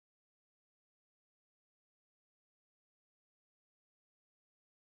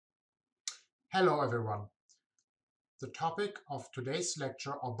Hello everyone. The topic of today's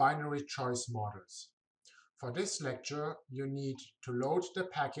lecture are binary choice models. For this lecture, you need to load the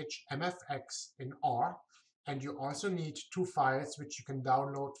package mfx in R, and you also need two files which you can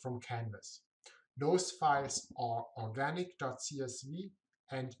download from Canvas. Those files are organic.csv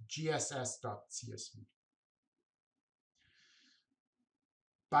and gss.csv.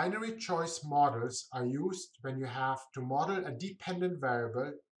 Binary choice models are used when you have to model a dependent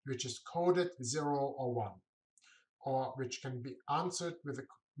variable which is coded 0 or 1. Or which can be answered with a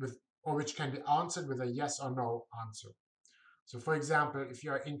yes or no answer. So, for example, if you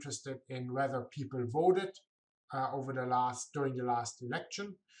are interested in whether people voted during the last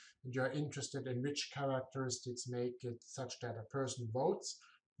election, and you are interested in which characteristics make it such that a person votes,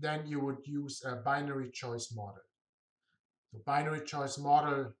 then you would use a binary choice model. The binary choice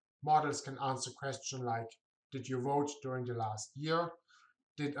models can answer questions like: did you vote during the last year?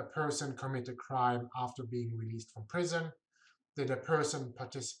 Did a person commit a crime after being released from prison? Did a person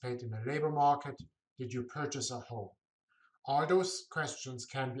participate in the labor market? Did you purchase a home? All those questions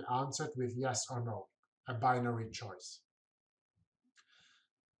can be answered with yes or no, a binary choice.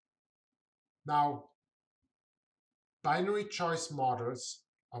 Now, binary choice models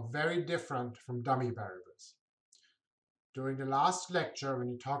are very different from dummy variables. During the last lecture,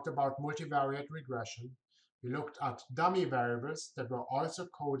 when we talked about multivariate regression, we looked at dummy variables that were also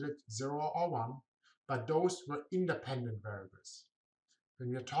coded 0 or 1, but those were independent variables. When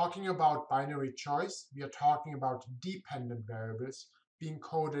we are talking about binary choice, we are talking about dependent variables being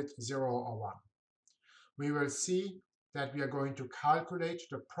coded 0 or 1. We will see that we are going to calculate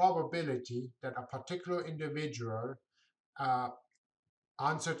the probability that a particular individual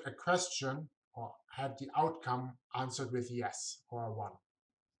answered a question or had the outcome answered with yes or 1.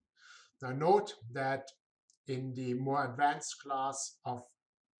 Now note that in the more advanced class of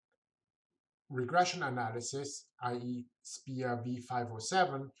regression analysis, i.e. SPIA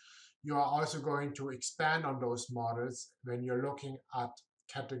V507, you are also going to expand on those models when you're looking at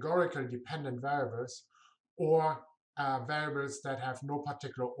categorical dependent variables or variables that have no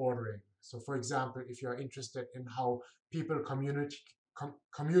particular ordering. So for example, if you're interested in how people commuted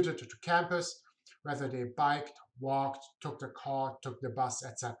to campus, whether they biked, walked, took the car, took the bus,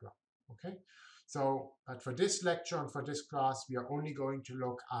 etc. Okay? So, but for this lecture and for this class, we are only going to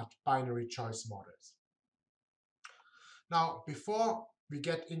look at binary choice models. Now, before we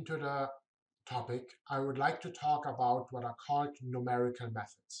get into the topic, I would like to talk about what are called numerical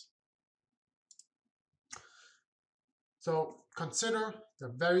methods. So consider the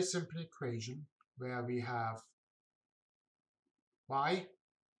very simple equation where we have y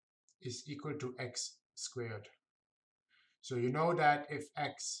is equal to x squared. So you know that if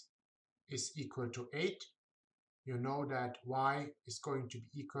x is equal to 8, you know that y is going to be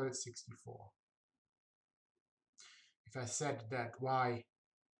equal to 64. If I said that y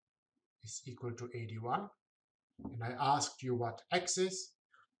is equal to 81, and I asked you what x is,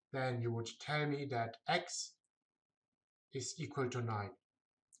 then you would tell me that x is equal to 9.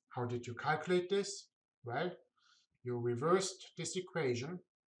 How did you calculate this? Well, you reversed this equation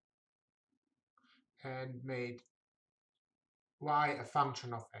and made y a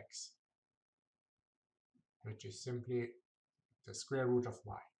function of x, which is simply the square root of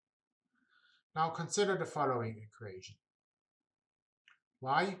y. Now consider the following equation.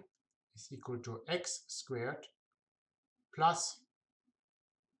 Y is equal to x squared plus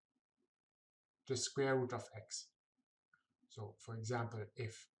the square root of x. So for example,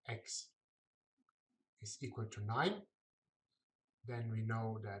 if x is equal to 9, then we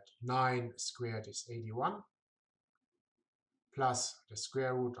know that 9 squared is 81 plus the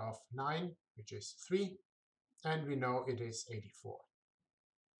square root of 9, which is 3, and we know it is 84.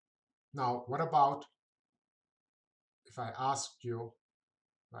 Now, what about if I asked you,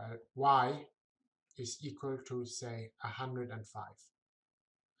 well, y is equal to, say, 105.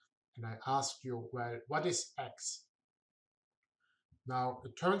 And I ask you, well, what is x? Now,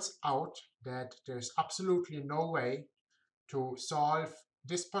 it turns out that there's absolutely no way to solve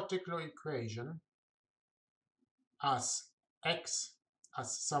this particular equation as x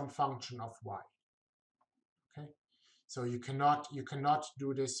as some function of y. Okay, so you cannot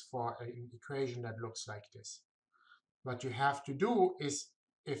do this for an equation that looks like this. What you have to do is,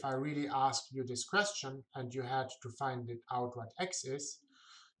 if I really asked you this question and you had to find it out what x is,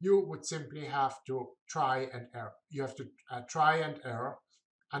 you would simply have to try and error. You have to try and error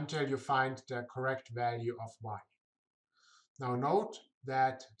until you find the correct value of y. Now note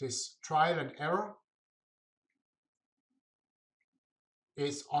that this trial and error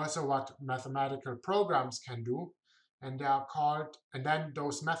is also what mathematical programs can do, and they are called, and then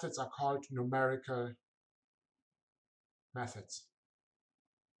those methods are called numerical methods.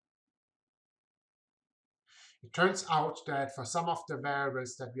 It turns out that for some of the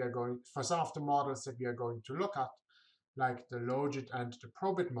variables that we are going, for some of the models that we are going to look at, like the logit and the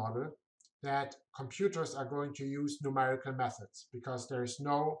probit model, that computers are going to use numerical methods because there is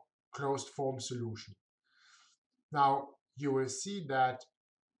no closed form solution. Now, you will see that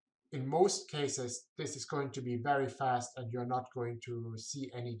in most cases, this is going to be very fast and you're not going to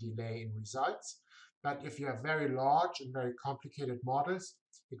see any delay in results. But if you have very large and very complicated models,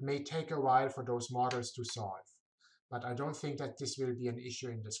 it may take a while for those models to solve. But I don't think that this will be an issue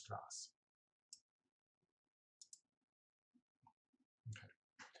in this class. Okay.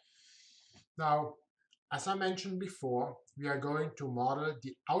 Now, as I mentioned before, we are going to model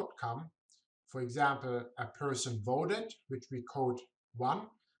the outcome. For example, a person voted, which we code 1.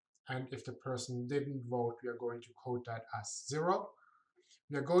 And if the person didn't vote, we are going to code that as 0.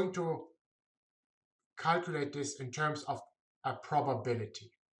 We are going to calculate this in terms of a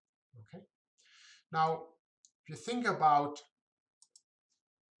probability. Okay. Now, if you think about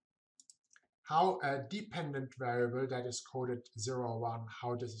how a dependent variable that is coded 0 or 1,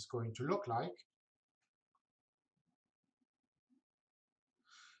 how this is going to look like,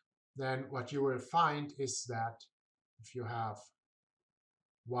 then what you will find is that if you have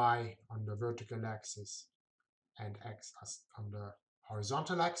y on the vertical axis and x on the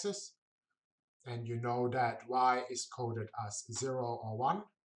horizontal axis, and you know that y is coded as 0 or 1,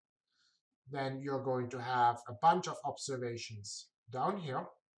 then you're going to have a bunch of observations down here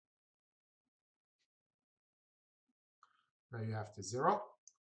where you have the 0,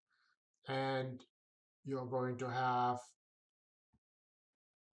 and you're going to have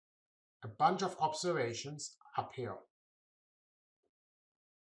a bunch of observations up here.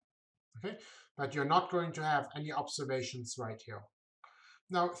 Okay, but you're not going to have any observations right here.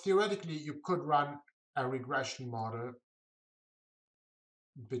 Now, theoretically, you could run a regression model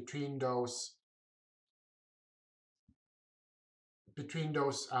between those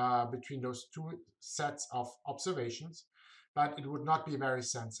two sets of observations, but it would not be very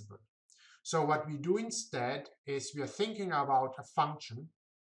sensible. So what we do instead is we are thinking about a function,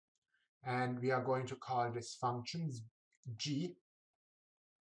 and we are going to call this function g,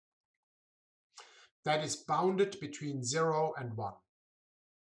 that is bounded between 0 and 1.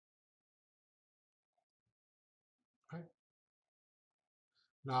 Okay.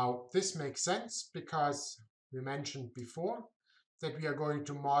 Now, this makes sense because we mentioned before that we are going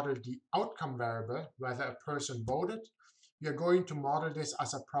to model the outcome variable, whether a person voted. We are going to model this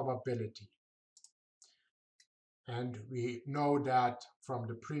as a probability. And we know that from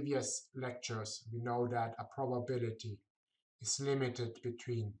the previous lectures, we know that a probability is limited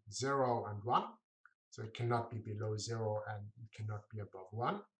between 0 and 1. So it cannot be below 0 and it cannot be above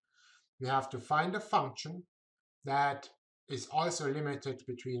 1. We have to find a function that is also limited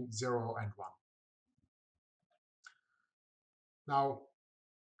between 0 and 1. Now,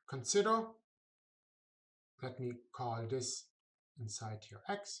 consider, let me call this inside here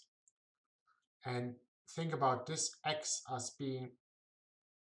x, and think about this x as being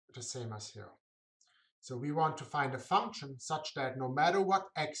the same as here. So we want to find a function such that no matter what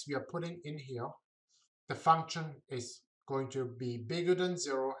x we are putting in here, the function is going to be bigger than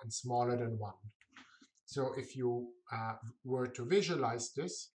 0 and smaller than 1. So if you were to visualize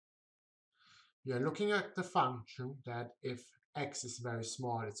this, we are looking at the function that if x is very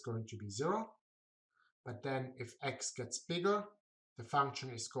small, it's going to be 0. But then if x gets bigger, the function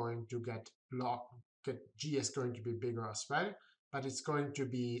is going to g is going to be bigger as well, but it's going to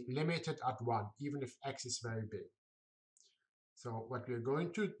be limited at 1, even if x is very big. So what we're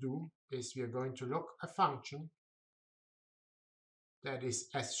going to do is we are going to look at a function that is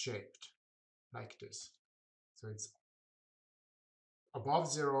S-shaped, like this. So it's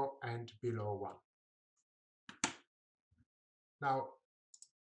above 0 and below 1. Now,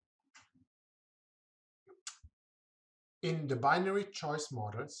 in the binary choice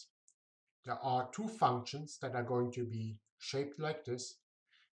models, there are two functions that are going to be shaped like this,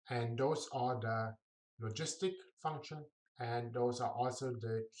 and those are the logistic function, and those are also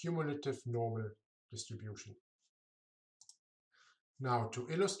the cumulative normal distribution. Now, to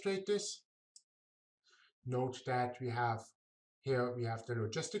illustrate this, note that we have the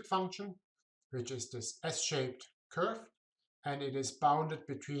logistic function, which is this S-shaped curve, and it is bounded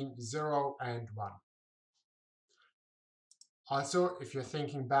between 0 and 1. Also, if you're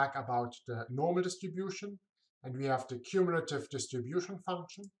thinking back about the normal distribution, and we have the cumulative distribution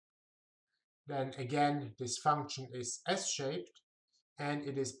function, then again, this function is S-shaped, and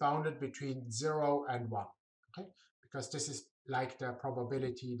it is bounded between 0 and 1. Okay? because this is like the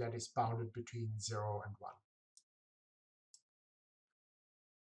probability that is bounded between 0 and 1.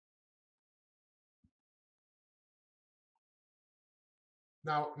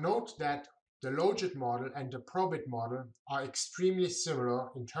 Now note that the logit model and the probit model are extremely similar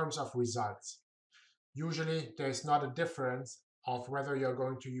in terms of results. Usually there is not a difference of whether you're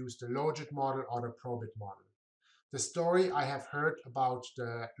going to use the logit model or the probit model. The story I have heard about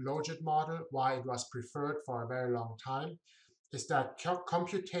the logit model, why it was preferred for a very long time, is that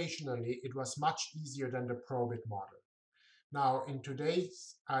computationally it was much easier than the probit model. Now, today,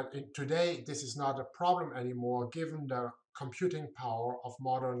 this is not a problem anymore given the computing power of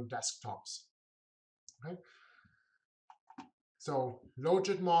modern desktops. Okay? So,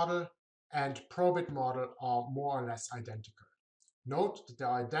 logit model and probit model are more or less identical. Note that they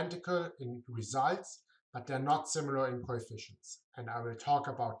are identical in results, but they're not similar in coefficients, and I will talk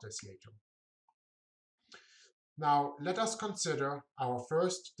about this later. Now, let us consider our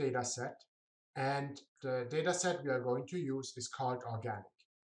first data set, and the data set we are going to use is called organic.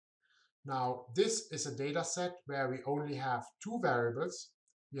 Now, this is a data set where we only have two variables.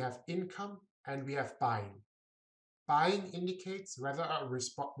 We have income and we have buying. Buying indicates whether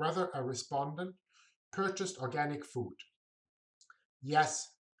a respondent purchased organic food. Yes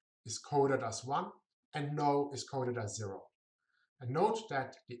is coded as 1 and no is coded as 0. And note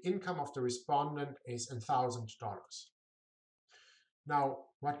that the income of the respondent is $1,000. Now,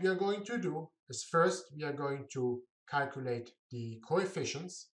 what we are going to do is first we are going to calculate the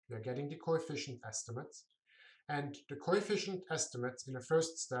coefficients. We are getting the coefficient estimates. And the coefficient estimates in the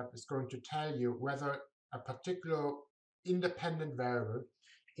first step is going to tell you whether a particular independent variable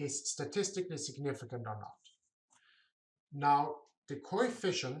is statistically significant or not. Now, the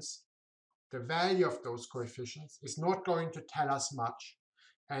coefficients, the value of those coefficients is not going to tell us much,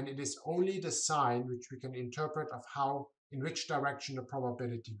 and it is only the sign which we can interpret of in which direction the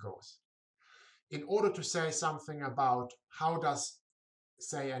probability goes. In order to say something about how does,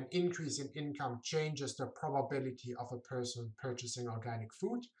 say, an increase in income changes the probability of a person purchasing organic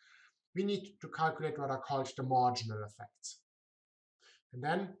food, we need to calculate what are called the marginal effects. And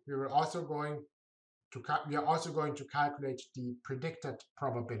then we are also going to calculate the predicted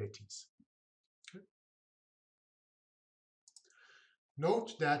probabilities. Okay.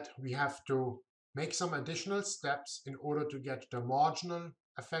 Note that we have to make some additional steps in order to get the marginal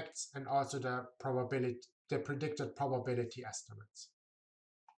effects and also the predicted probability estimates.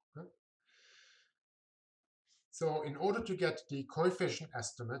 Okay. So in order to get the coefficient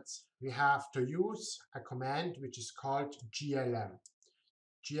estimates, we have to use a command which is called GLM.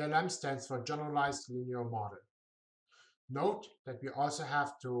 GLM stands for Generalized Linear Model. Note that we also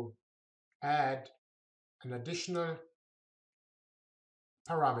have to add an additional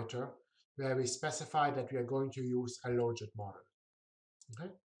parameter where we specify that we are going to use a logit model.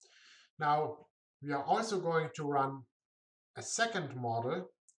 Okay. Now, we are also going to run a second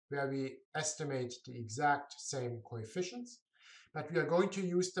model where we estimate the exact same coefficients, but we are going to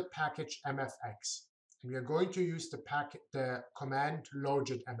use the package MFX. And we are going to use the command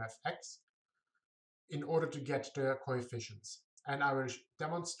logit MFX in order to get the coefficients. And I will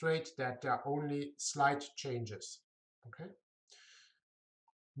demonstrate that there are only slight changes. Okay.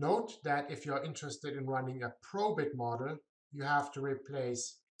 Note that if you're interested in running a probit model, you have to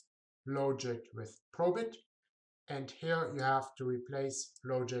replace logit with probit, and here you have to replace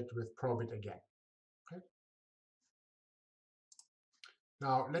logit with probit again. Okay.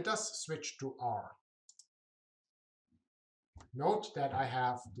 Now let us switch to R. Note that I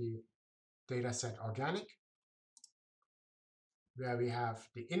have the dataset organic, where we have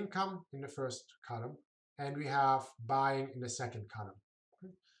the income in the first column and we have buying in the second column.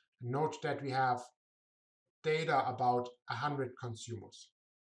 Okay. Note that we have data about 100 consumers.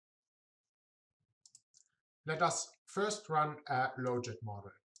 Let us first run a logit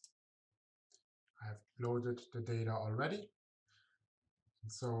model. I have loaded the data already.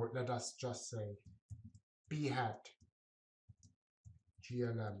 So let us just say b hat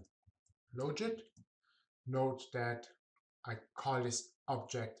glm logit. Note that I call this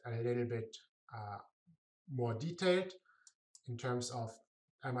object a little bit more detailed in terms of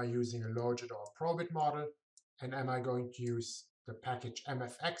am I using a logit or a probit model, and am I going to use the package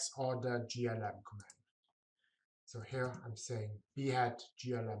MFX or the GLM command. So here I'm saying b hat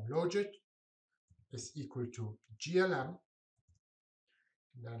glm logit is equal to glm,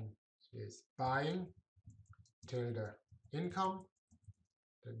 and then is buying tilde income,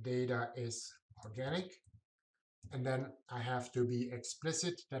 the data is organic, and then I have to be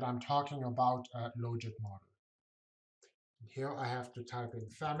explicit that I'm talking about a logit model. And here I have to type in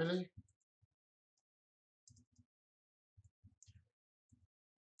family,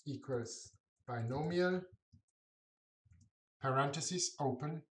 equals binomial, parentheses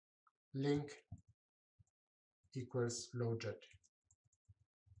open, link equals logit.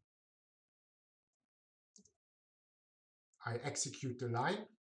 I execute the line,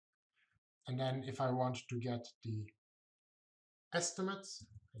 and then if I want to get the estimates,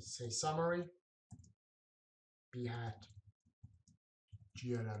 I say summary, bhat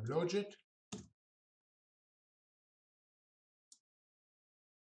glm logit,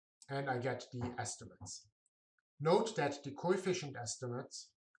 and I get the estimates. Note that the coefficient estimates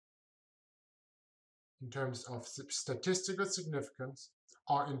in terms of statistical significance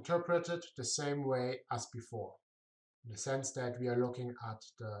are interpreted the same way as before, in the sense that we are looking at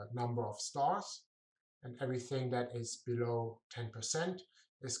the number of stars, and everything that is below 10%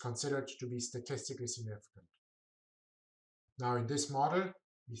 is considered to be statistically significant. Now in this model,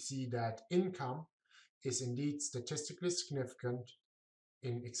 we see that income is indeed statistically significant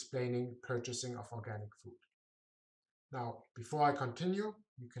in explaining purchasing of organic food. Now, before I continue,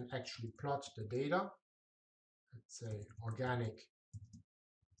 you can actually plot the data. Let's say organic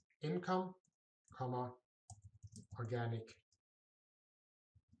income, comma, organic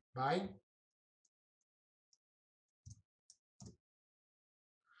buying.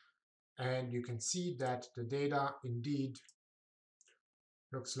 And you can see that the data indeed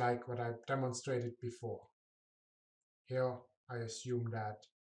looks like what I demonstrated before. Here, I assume that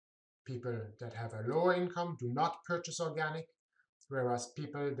people that have a lower income do not purchase organic, whereas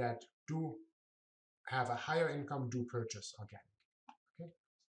people that do have a higher income do purchase organic. Okay.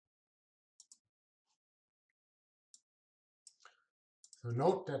 So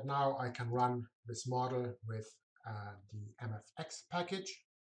note that now I can run this model with the MFX package,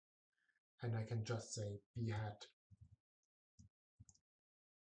 and I can just say bhat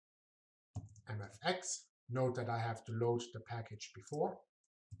MFX. Note that I have to load the package before.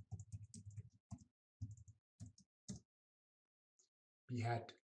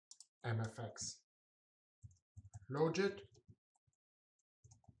 Bhat MFX logit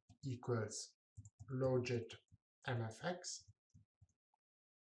equals logit MFX,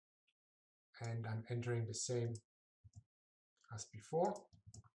 and I'm entering the same as before.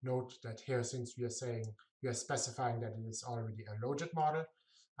 Note that here, since we are specifying that it is already a logit model,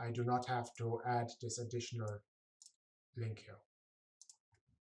 I do not have to add this additional link here.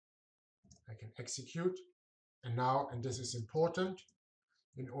 I can execute, and now, and this is important,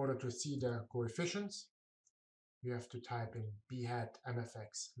 in order to see the coefficients, you have to type in bhat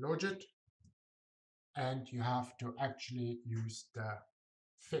MFX logit, and you have to actually use the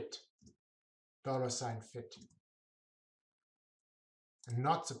fit, $fit. And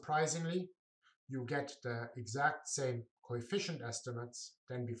not surprisingly, you get the exact same coefficient estimates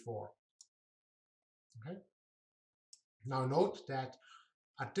than before. Okay. Now note that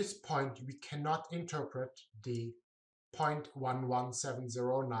at this point we cannot interpret the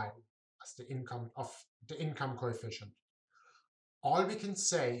 0.11709 as the income coefficient. All we can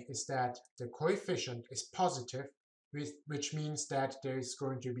say is that the coefficient is positive, which means that there is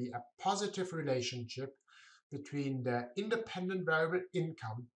going to be a positive relationship between the independent variable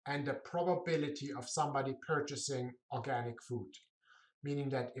income and the probability of somebody purchasing organic food. Meaning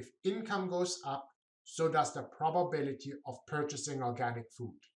that if income goes up, so does the probability of purchasing organic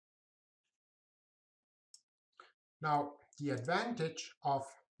food. Now, the advantage of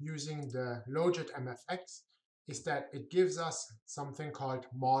using the logit MFX is that it gives us something called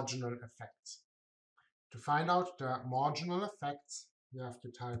marginal effects. To find out the marginal effects, you have to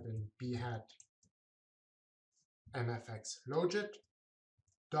type in bhat MFX logit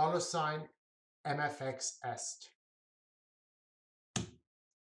 $MFX est.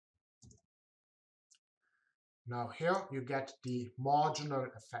 Now here you get the marginal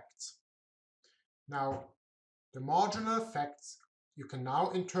effects. Now the marginal effects, you can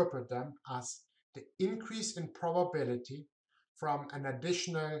now interpret them as the increase in probability from an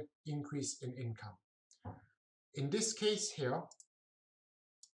additional increase in income. In this case here,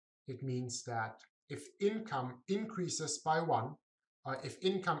 it means that if income increases by 1, or if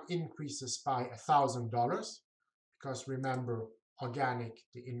income increases by $1,000, because remember, organic,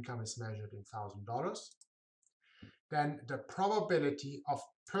 the income is measured in $1,000, then the probability of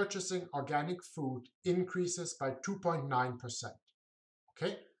purchasing organic food increases by 2.9%.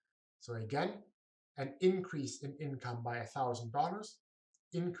 Okay, so again, an increase in income by $1,000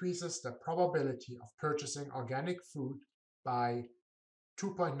 increases the probability of purchasing organic food by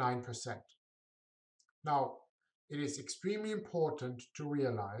 2.9%. Now, it is extremely important to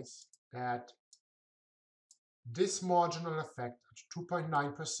realize that this marginal effect at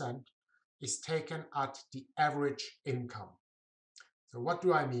 2.9% is taken at the average income. So what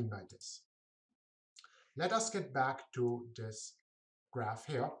do I mean by this? Let us get back to this graph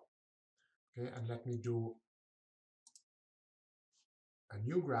here. Okay, and let me do a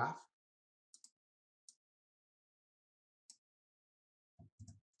new graph.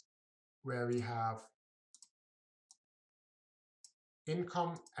 Where we have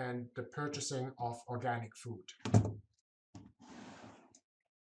income and the purchasing of organic food.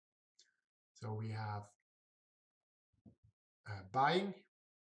 So we have buying,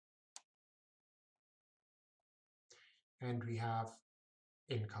 and we have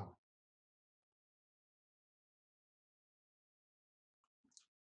income.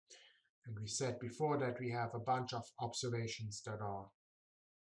 And we said before that we have a bunch of observations that are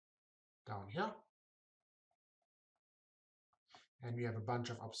down here. And we have a bunch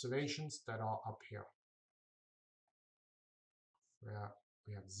of observations that are up here. Where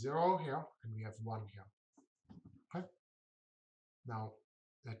we have 0 here and we have 1 here. Okay. Now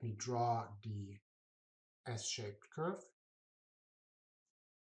let me draw the S-shaped curve.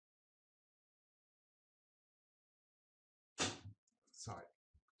 Sorry.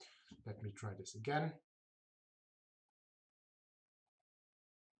 Let me try this again.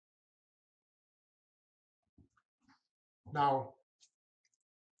 Now,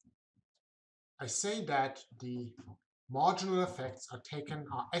 I say that the marginal effects are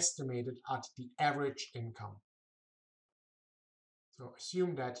estimated at the average income. So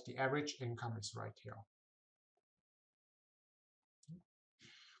assume that the average income is right here.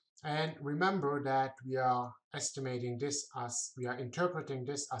 And remember that we are interpreting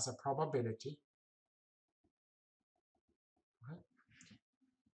this as a probability.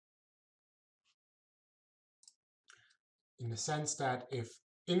 In the sense that if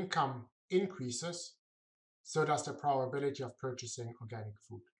income increases, so does the probability of purchasing organic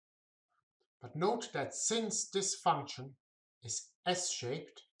food. But note that since this function is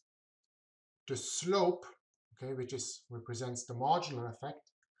S-shaped, the slope, okay, which represents the marginal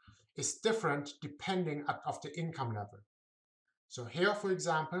effect, is different depending of the income level. So here, for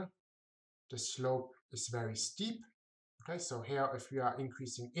example, the slope is very steep. Okay, so here, if we are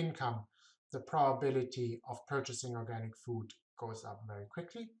increasing income, the probability of purchasing organic food goes up very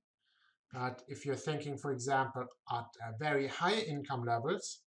quickly. But if you're thinking, for example, at very high income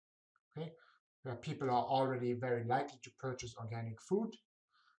levels, okay, where people are already very likely to purchase organic food,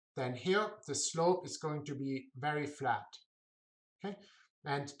 then here the slope is going to be very flat. Okay,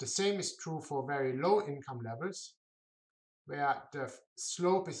 and the same is true for very low income levels, where the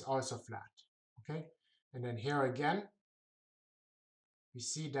slope is also flat. Okay, and then here again, we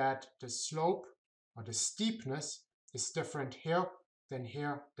see that the slope or the steepness is different here than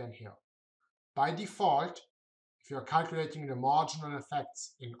here than here. By default, if you're calculating the marginal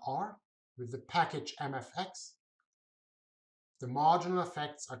effects in R with the package MFX, the marginal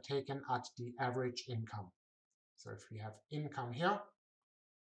effects are taken at the average income. So if we have income here,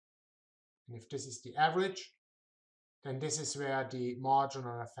 and if this is the average, then this is where the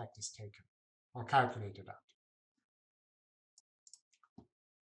marginal effect is taken or calculated at.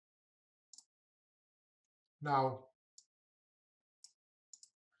 Now,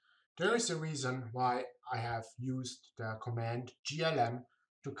 there is a reason why I have used the command glm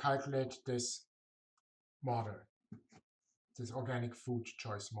to calculate this model, this organic food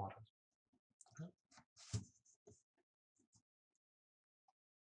choice model. Okay.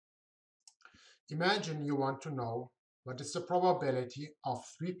 Imagine you want to know what is the probability of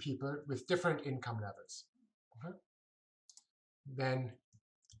 3 people with different income levels. Okay. Then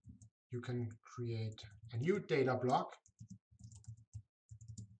you can create a new data block.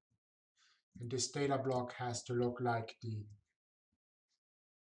 And this data block has to look like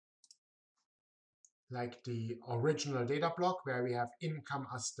the original data block, where we have income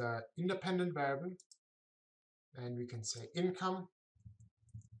as the independent variable. And we can say income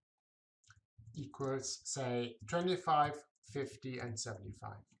equals, say, 25, 50, and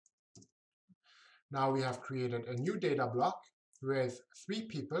 75. Now we have created a new data block with 3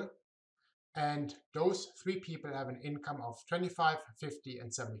 people, and those 3 people have an income of 25, 50,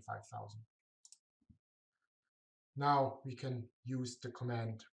 and 75,000. Now we can use the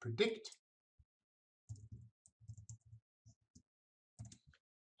command predict,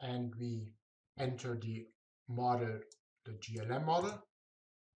 and we enter the model, the GLM model.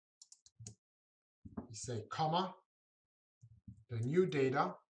 We say comma, the new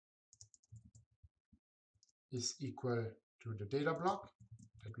data is equal to the data block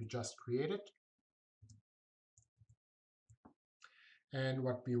that we just created. And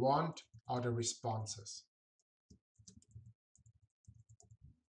what we want are the responses.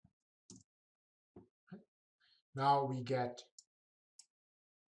 Okay. Now we get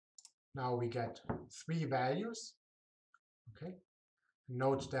Now we get 3 values. Okay.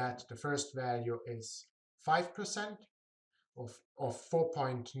 Note that the first value is 5% of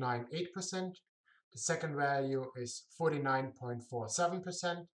 4.98%. The second value is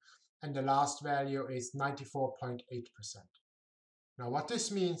 49.47%, and the last value is 94.8%. Now what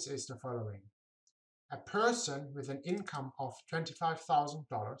this means is the following. A person with an income of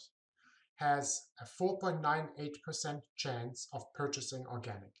 $25,000 has a 4.98% chance of purchasing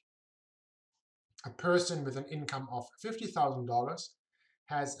organic. A person with an income of $50,000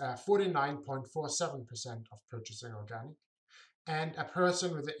 has a 49.47% of purchasing organic, and a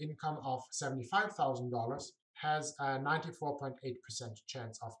person with an income of $75,000 has a 94.8%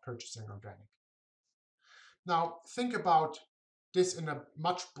 chance of purchasing organic. Now, think about this in a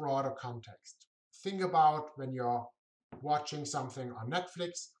much broader context. Think about when you're watching something on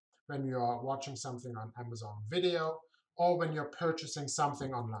Netflix, when you're watching something on Amazon Video, or when you're purchasing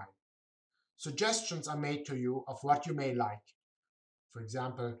something online. Suggestions are made to you of what you may like. For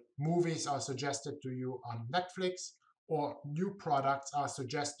example, movies are suggested to you on Netflix, or new products are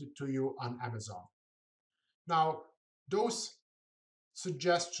suggested to you on Amazon. Now, those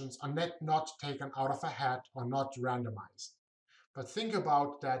suggestions are not taken out of a hat or not randomized. But think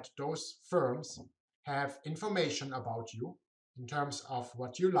about that those firms have information about you in terms of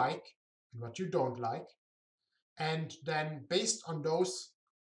what you like and what you don't like. And then based on those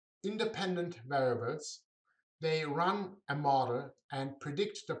independent variables, they run a model and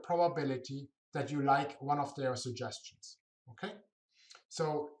predict the probability that you like one of their suggestions. Okay?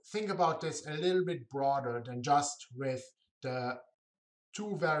 So think about this a little bit broader than just with the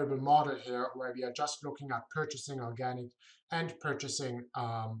 2-variable model here, where we are just looking at purchasing organic and purchasing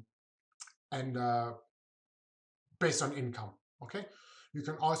based on income. Okay? You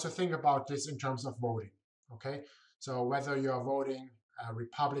can also think about this in terms of voting. Okay? So whether you are voting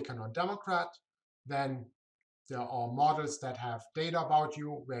Republican or Democrat, then there are models that have data about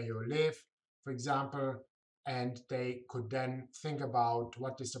you, where you live, for example, and they could then think about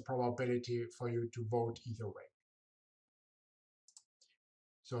what is the probability for you to vote either way.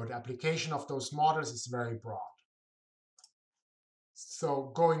 So the application of those models is very broad.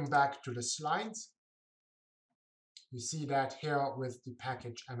 So going back to the slides, you see that here with the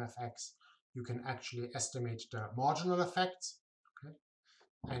package MFX, you can actually estimate the marginal effects. Okay?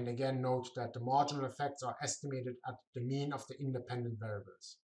 And again, note that the marginal effects are estimated at the mean of the independent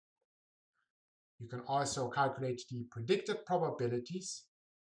variables. You can also calculate the predicted probabilities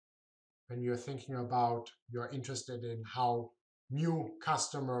when you're thinking about, you're interested in how new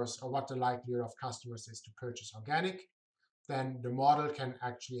customers or what the likelihood of customers is to purchase organic, then the model can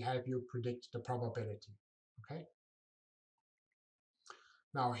actually help you predict the probability. Okay.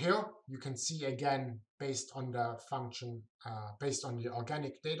 Now here you can see again, based on the function, based on the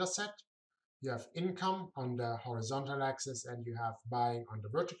organic data set, you have income on the horizontal axis and you have buying on the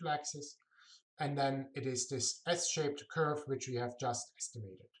vertical axis. And then it is this S-shaped curve which we have just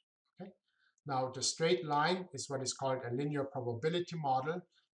estimated. Okay? Now the straight line is what is called a linear probability model.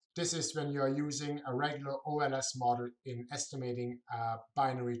 This is when you are using a regular OLS model in estimating a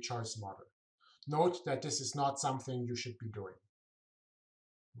binary choice model. Note that this is not something you should be doing.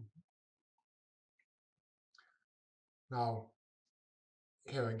 Now,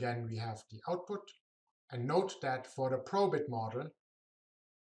 here again we have the output, and note that for the probit model,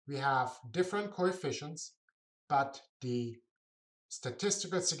 we have different coefficients, but the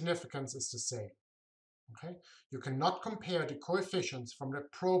statistical significance is the same. Okay? You cannot compare the coefficients from the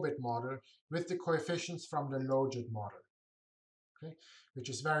probit model with the coefficients from the logit model, okay? Which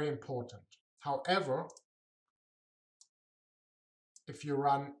is very important. However, if you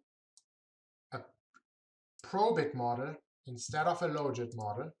run a probit model instead of a logit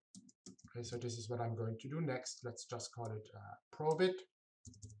model, okay, so this is what I'm going to do next. Let's just call it probit.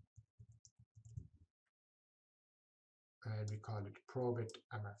 And we call it probit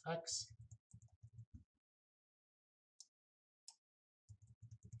MFX.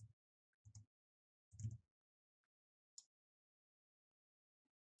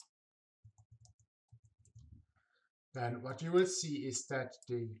 Then what you will see is that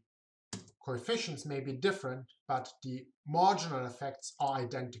the coefficients may be different, but the marginal effects are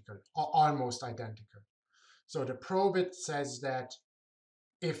identical, or almost identical. So the probit says that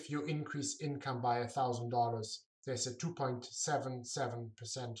if you increase income by $1,000, there's a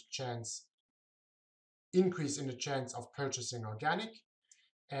 2.77% chance increase in the chance of purchasing organic.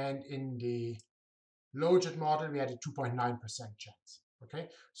 And in the logit model, we had a 2.9% chance. Okay,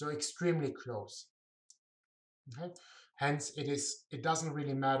 so extremely close. Okay, hence it doesn't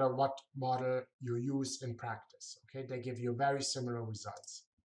really matter what model you use in practice. Okay, they give you very similar results.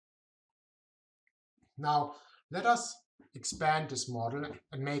 Now, let us expand this model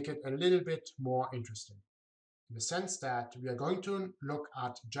and make it a little bit more interesting, in the sense that we are going to look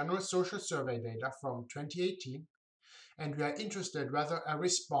at general social survey data from 2018, and we are interested whether a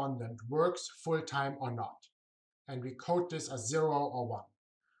respondent works full-time or not. And we code this as 0 or 1.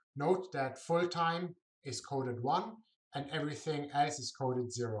 Note that full-time is coded 1 and everything else is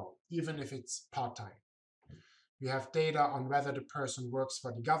coded 0, even if it's part-time. We have data on whether the person works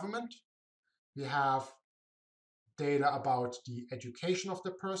for the government. We have data about the education of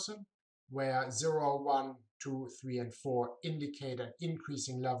the person, where 0, 1, 2, 3, and 4 indicate an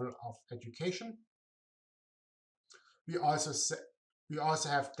increasing level of education. We also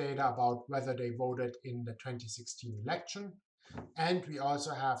have data about whether they voted in the 2016 election. And we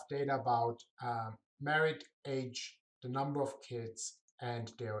also have data about married age, the number of kids,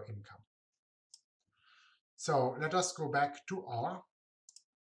 and their income. So let us go back to R.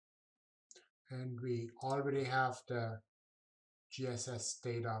 And we already have the GSS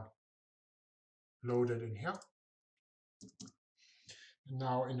data loaded in here.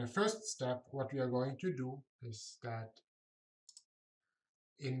 Now, in the first step, what we are going to do is that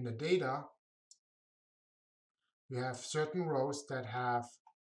in the data, we have certain rows that have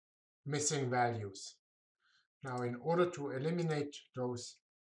missing values. Now, in order to eliminate those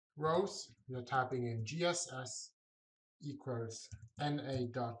rows, we are typing in GSS equals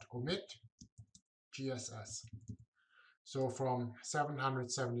na.omit GSS. So from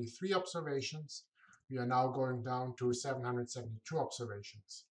 773 observations, we are now going down to 772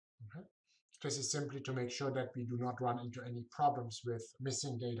 observations. Okay? This is simply to make sure that we do not run into any problems with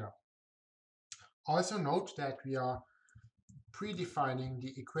missing data. Also note that we are predefining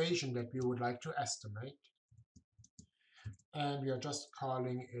the equation that we would like to estimate, and we are just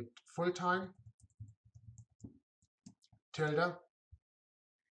calling it full-time tilde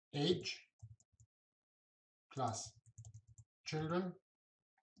age plus children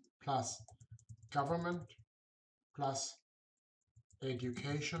plus government plus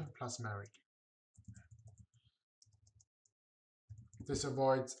education plus married. This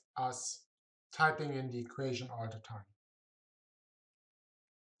avoids us typing in the equation all the time.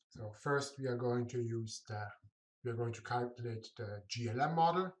 So first we are going to calculate the GLM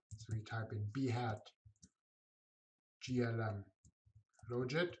model. So we type in b hat GLM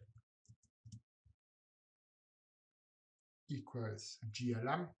logit equals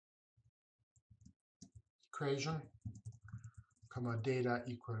GLM equation, comma data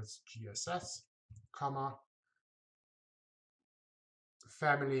equals GSS, comma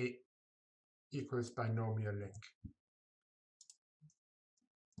family equals binomial link.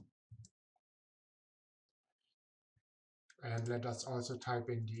 And let us also type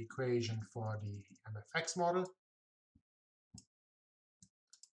in the equation for the MFX model,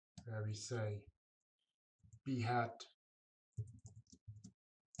 where we say b hat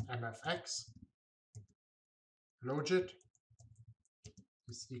MFX logit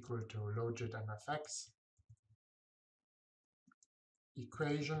is equal to logit MFX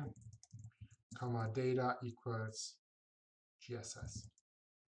equation, comma data equals GSS.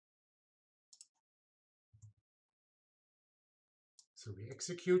 So we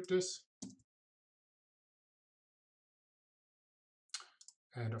execute this.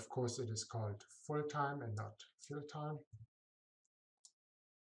 And of course it is called full-time and not fill-time.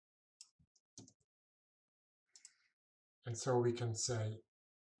 And so we can say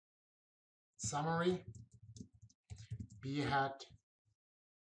summary b hat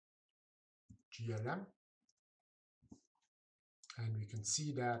GLM. And we can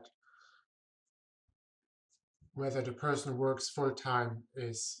see that whether the person works full-time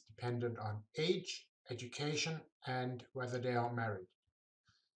is dependent on age, education, and whether they are married.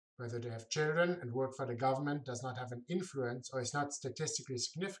 Whether they have children and work for the government does not have an influence or is not statistically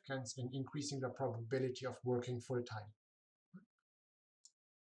significant in increasing the probability of working full-time.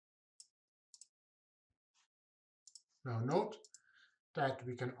 Now note that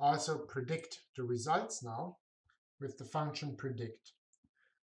we can also predict the results now with the function predict.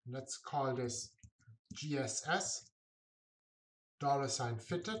 Let's call this GSS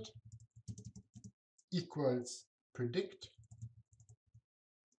 $fitted equals predict.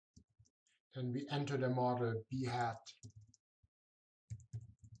 Then we enter the model b hat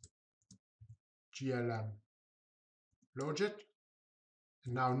GLM logit.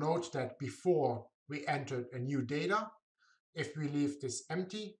 And now note that before we entered a new data, if we leave this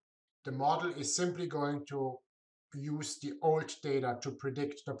empty, the model is simply going to use the old data to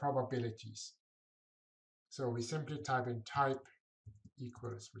predict the probabilities. So we simply type in type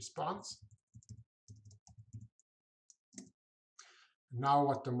equals response. Now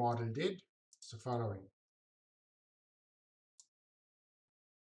what the model did, the following.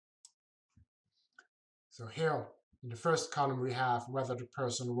 So here in the first column we have whether the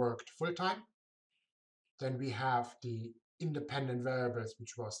person worked full-time. Then we have the independent variables,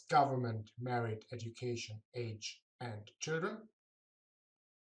 which was government, married, education, age, and children.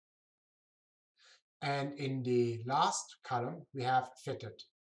 And in the last column we have fitted.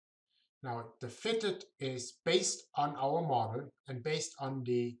 Now the fitted is based on our model and based on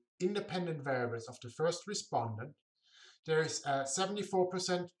the independent variables of the first respondent. There is a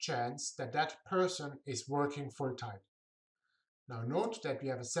 74% chance that that person is working full-time. Now note that we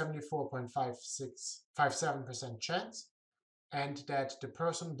have a 74.57% chance and that the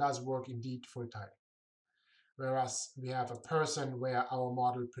person does work indeed full-time. Whereas we have a person where our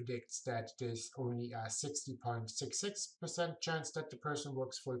model predicts that there's only a 60.66% chance that the person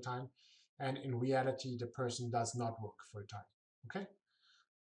works full-time, and in reality the person does not work full-time. Okay?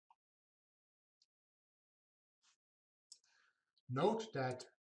 Note that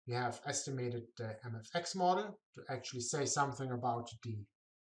we have estimated the MFX model to actually say something about the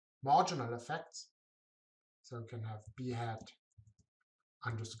marginal effects. So we can have b hat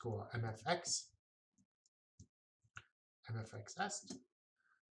underscore MFX, MFXS,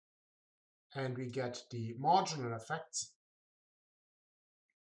 and we get the marginal effects.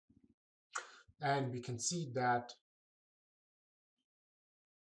 And we can see that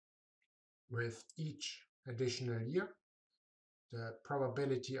with each additional year, the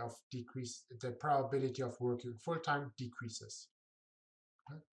probability of working full-time decreases.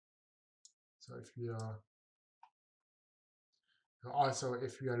 Okay? So if we are also,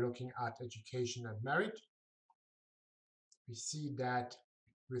 if we are looking at education and married, we see that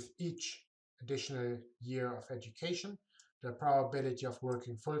with each additional year of education, the probability of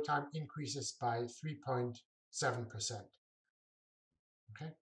working full-time increases by 3.7%.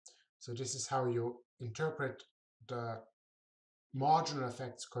 Okay, so this is how you interpret the marginal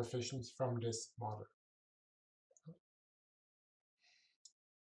effects coefficients from this model.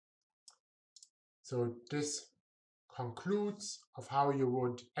 So this concludes of how you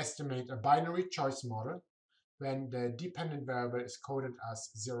would estimate a binary choice model when the dependent variable is coded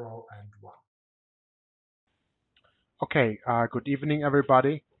as 0 and 1. Okay, good evening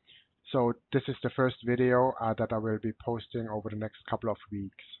everybody. So this is the first video that I will be posting over the next couple of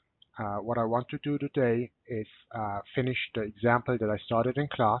weeks. What I want to do today is finish the example that I started in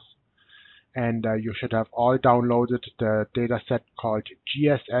class, and you should have all downloaded the dataset called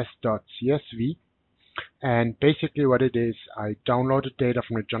gss.csv. And basically what it is, I downloaded data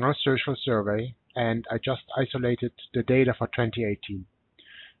from the General Social Survey and I just isolated the data for 2018.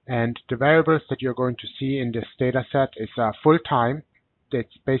 And the variables that you're going to see in this data set is full-time.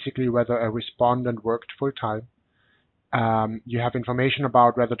 That's basically whether a respondent worked full-time. You have information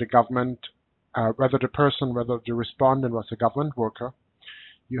about whether the government, whether the respondent was a government worker.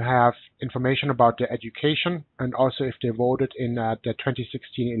 You have information about their education and also if they voted in the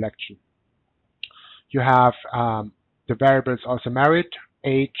 2016 election. You have the variables also married,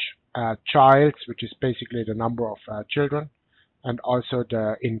 age, child, which is basically the number of children, and also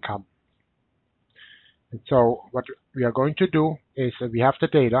the income. And so what we are going to do is we have the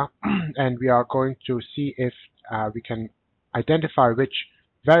data and we are going to see if we can identify which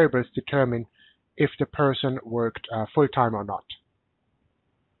variables determine if the person worked full-time or not.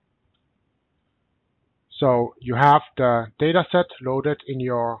 So you have the data set loaded in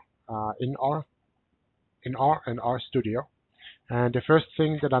your in RStudio. And the first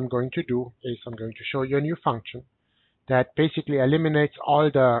thing that I'm going to do is I'm going to show you a new function that basically eliminates all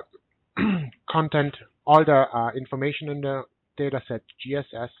the content, all the information in the dataset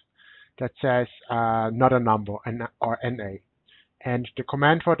GSS that says not a number or NA. And the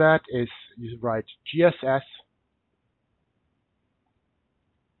command for that is you write GSS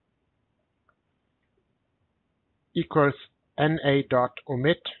equals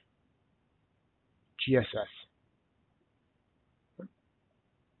na.omit GSS.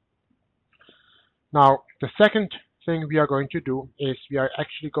 Now, the second thing we are going to do is we are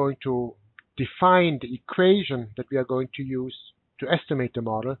actually going to define the equation that we are going to use to estimate the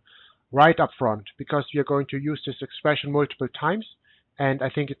model right up front, because we are going to use this expression multiple times, and I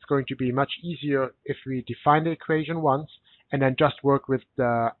think it's going to be much easier if we define the equation once and then just work with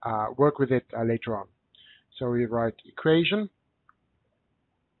it later on. So we write equation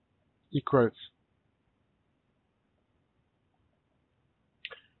equals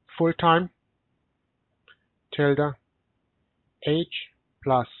full-time tilde age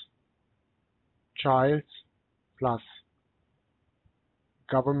plus child plus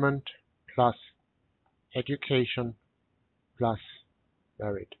government plus education plus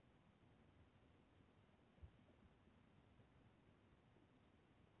married.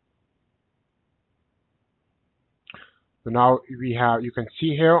 So now you can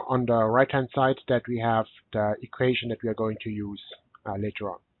see here on the right hand side that we have the equation that we are going to use later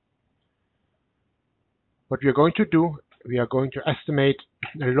on. What we are going to do, we are going to estimate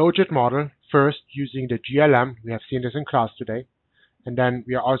a logit model first using the GLM. We have seen this in class today. And then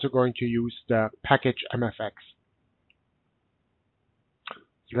we are also going to use the package MFX.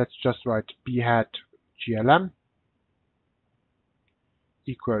 So let's just write bhat GLM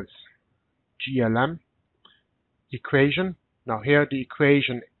equals GLM equation. Now here the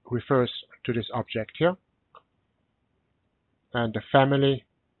equation refers to this object here. And the family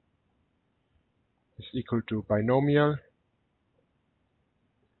is equal to binomial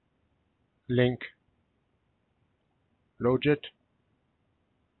link logit.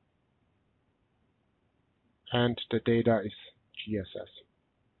 And the data is GSS.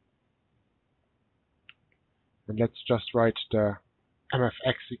 And let's just write the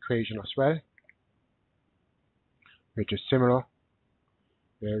MFX equation as well, which is similar.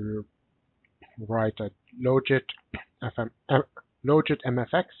 Where we write a logit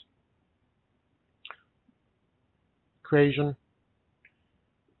MFX equation,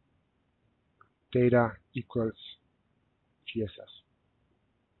 data equals GSS.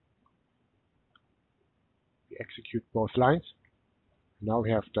 We execute both lines. Now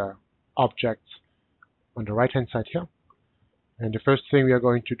we have the objects on the right hand side here. And the first thing we are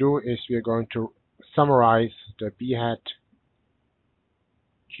going to do is we are going to summarize the bhat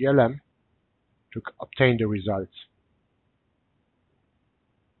GLM to obtain the results.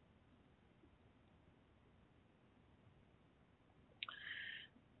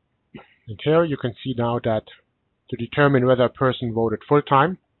 And here you can see now that to determine whether a person voted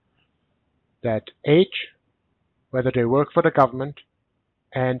full-time, that age, whether they work for the government,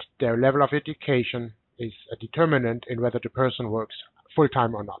 and their level of education is a determinant in whether the person works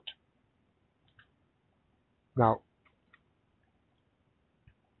full-time or not. Now,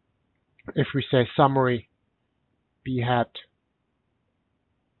 if we say summary bhat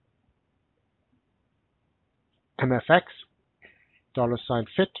MFX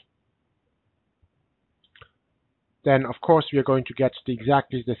 $fit, then of course we are going to get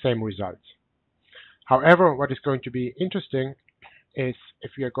exactly the same results. However, what is going to be interesting is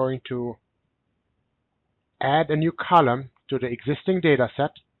if we are going to add a new column to the existing data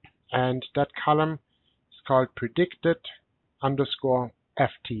set, and that column is called predicted underscore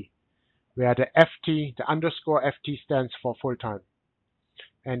FT, where the FT, the underscore FT stands for full-time.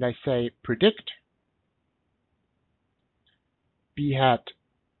 And I say predict bhat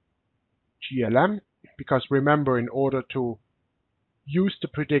GLM, because remember, in order to use the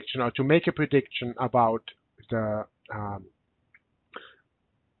prediction or to make a prediction about the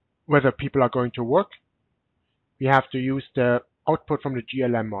whether people are going to work, we have to use the output from the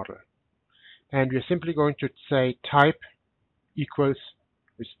GLM model. And we're simply going to say type equals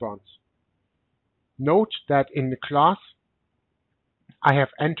response. Note that in the class I have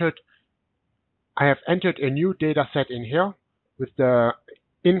entered a new data set in here with the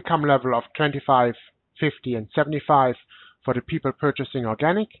income level of 25, 50, and 75 for the people purchasing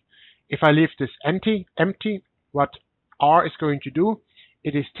organic. If I leave this empty, what R is going to do,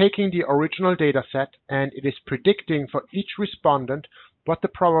 it is taking the original data set and it is predicting for each respondent what the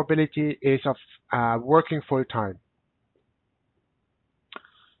probability is of working full-time.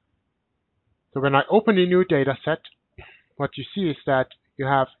 So when I open a new data set, what you see is that you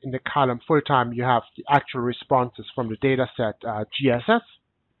have in the column full-time, you have the actual responses from the data set GSS.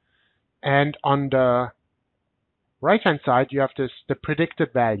 And on the right-hand side, you have the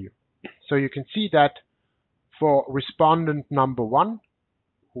predicted value. So you can see that for respondent number 1,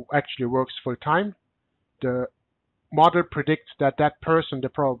 who actually works full-time, the model predicts that that person, the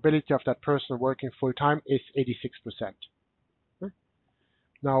probability of that person working full-time is 86%. Okay?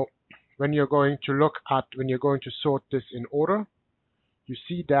 Now, when you're going to sort this in order, you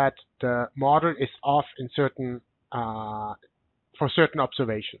see that the model is off in certain for certain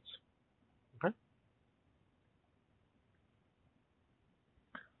observations. Okay?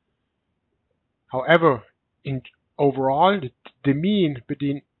 However, overall, the mean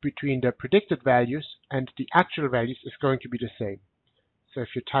between the predicted values and the actual values is going to be the same. So if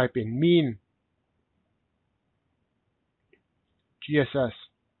you type in mean GSS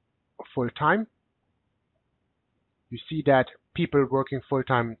full-time, you see that people working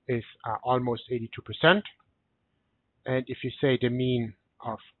full-time is almost 82%. And if you say the mean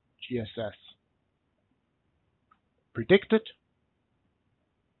of GSS predicted,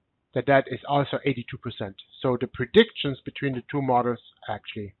 that is also 82%. So the predictions between the two models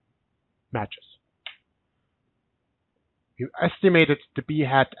actually matches. You estimated the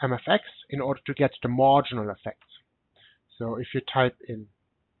bhat MFX in order to get the marginal effects. So if you type in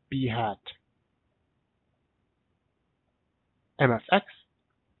B hat MFX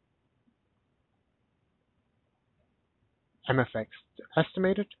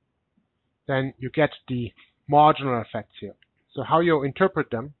estimated, then you get the marginal effects here. So how you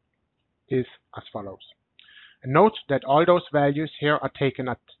interpret them is as follows. And note that all those values here are taken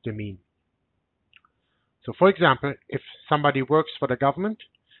at the mean. So for example, if somebody works for the government,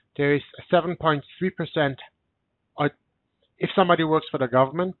 there is a 7.3%, or if somebody works for the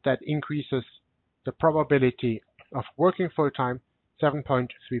government, that increases the probability of working full-time 7.3%.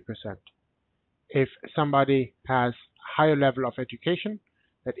 If somebody has a higher level of education,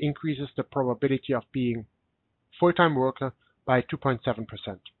 that increases the probability of being full-time worker by 2.7%.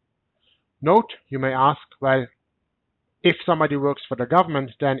 Note, you may ask, well, if somebody works for the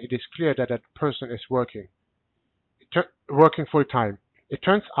government, then it is clear that that person is working full-time. It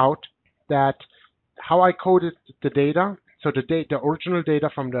turns out that how I coded the data, so the original data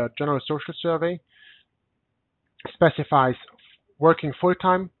from the General Social Survey specifies working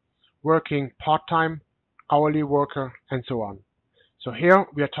full-time, working part-time, hourly worker, and so on. So here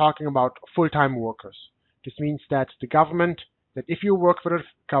we are talking about full-time workers. This means that the government, that if you work for the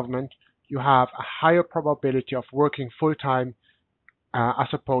government, you have a higher probability of working full-time as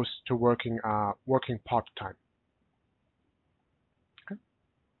opposed to working part-time.